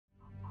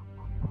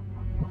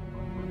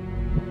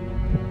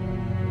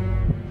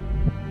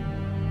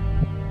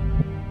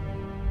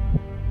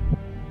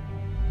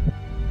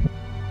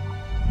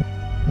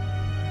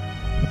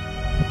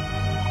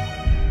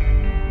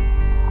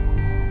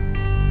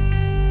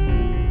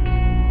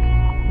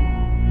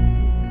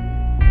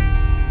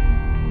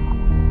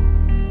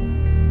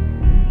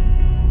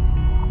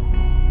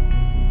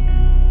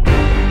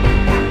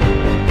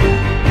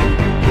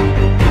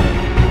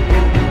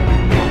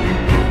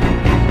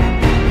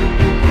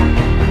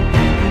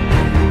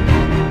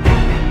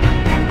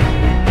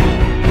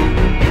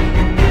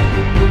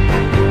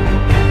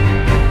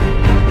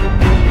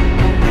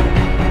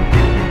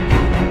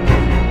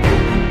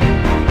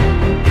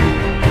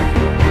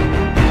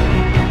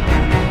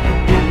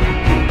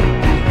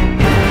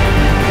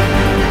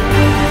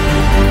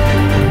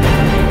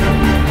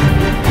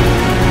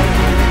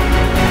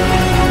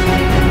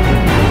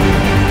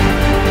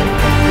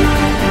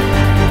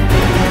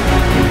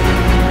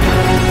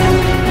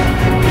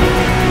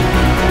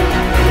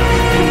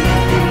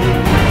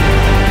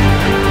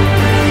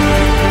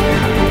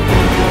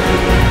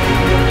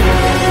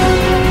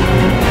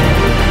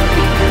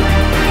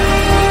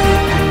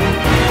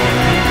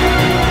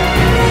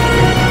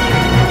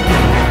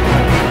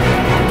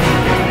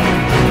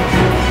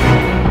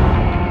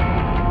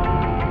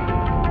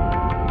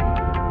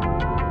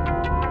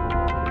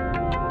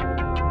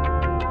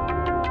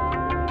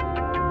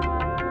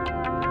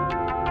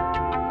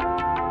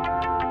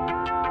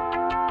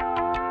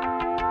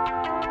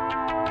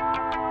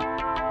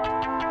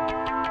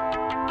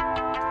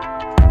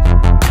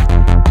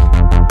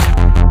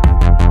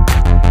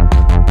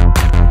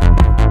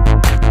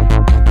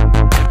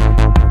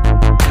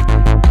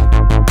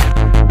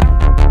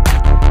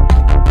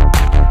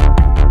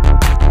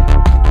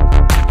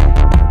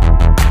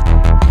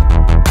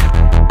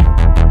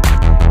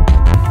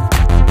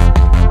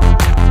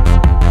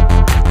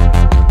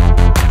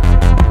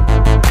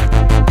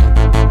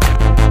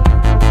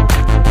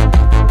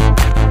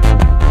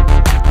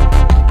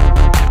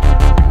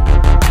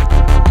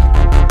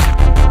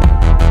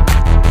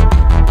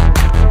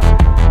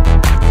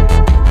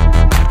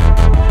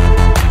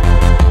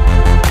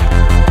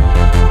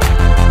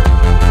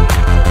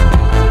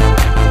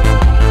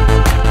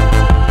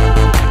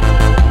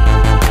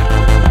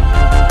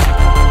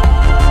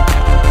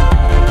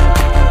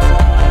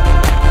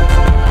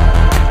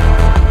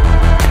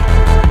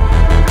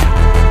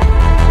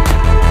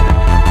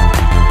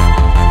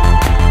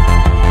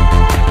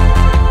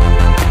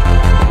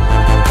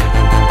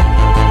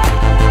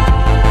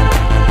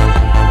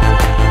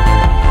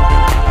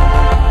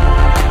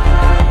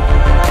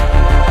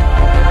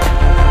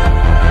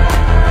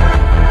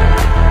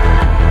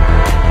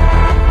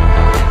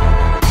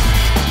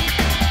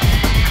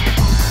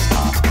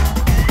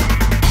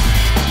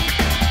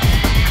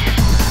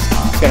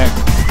Gonna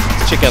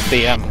check out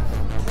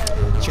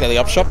the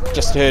op shop.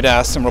 Just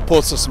heard some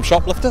reports of some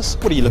shoplifters.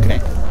 What are you looking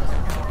at?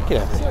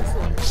 Get over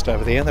there. Just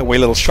over there. That wee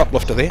little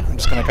shoplifter there. I'm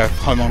just gonna go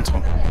home onto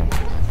him.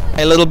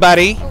 Hey, little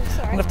buddy.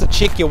 I'm gonna have to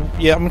check your.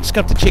 Yeah, I'm just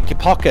gonna have to check your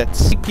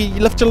pockets. You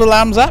lift your little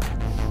arms up.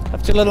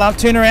 Lift your little arm.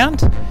 Turn around.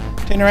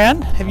 Turn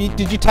around.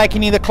 Did you take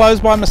any of the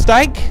clothes by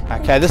mistake?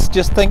 Okay.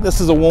 Just think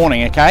this is a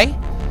warning. Okay.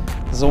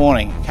 This is a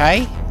warning.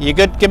 Okay. You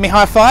good? Give me a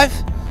high five.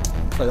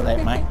 Look at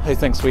that, mate. Who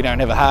thinks we don't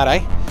have a heart,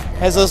 eh?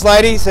 As is,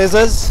 ladies. As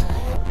is.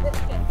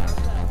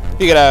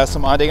 You got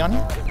some ID on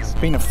you? There's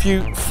been a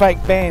few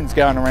fake bands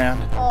going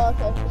around. Oh,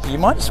 okay. So you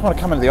might just want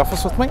to come into the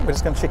office with me. We're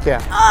just going to check you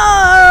out.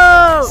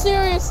 Oh!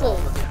 Seriously?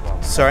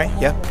 Sorry,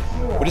 yeah.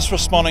 We're just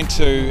responding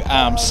to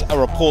a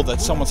report that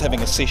someone's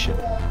having a session.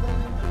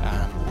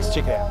 Let's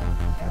check it out.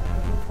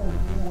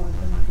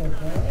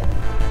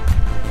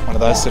 One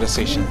of those sort of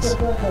sessions.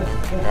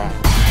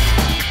 Right.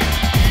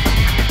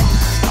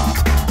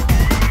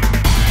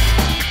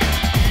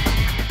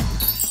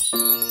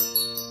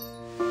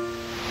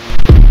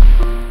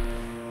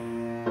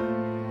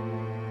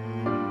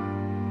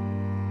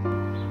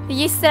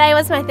 Yesterday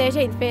was my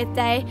 13th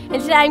birthday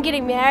and today I'm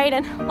getting married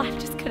and life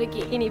just couldn't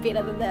get any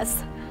better than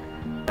this.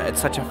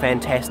 It's such a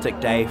fantastic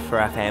day for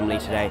our family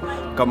today.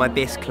 I've got my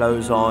best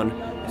clothes on.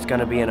 It's going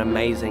to be an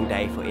amazing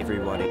day for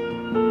everybody.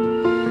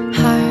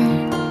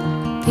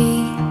 Heart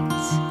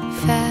beats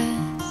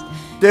fast.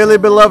 Dearly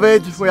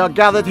beloved, we are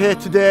gathered here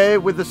today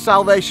with the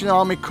Salvation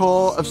Army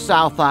Corps of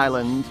South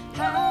Island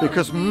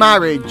because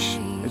marriage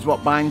is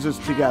what binds us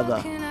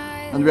together.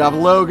 And we have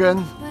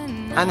Logan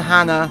and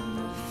Hannah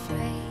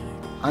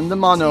and the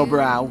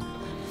monobrow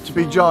to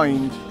be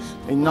joined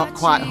in not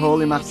quite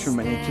holy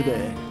matrimony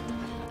today.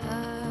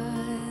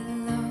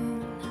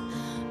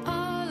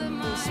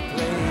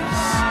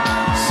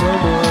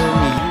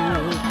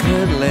 Someone you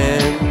could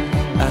lend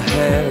a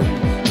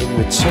hand in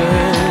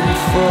return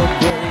for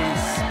grace.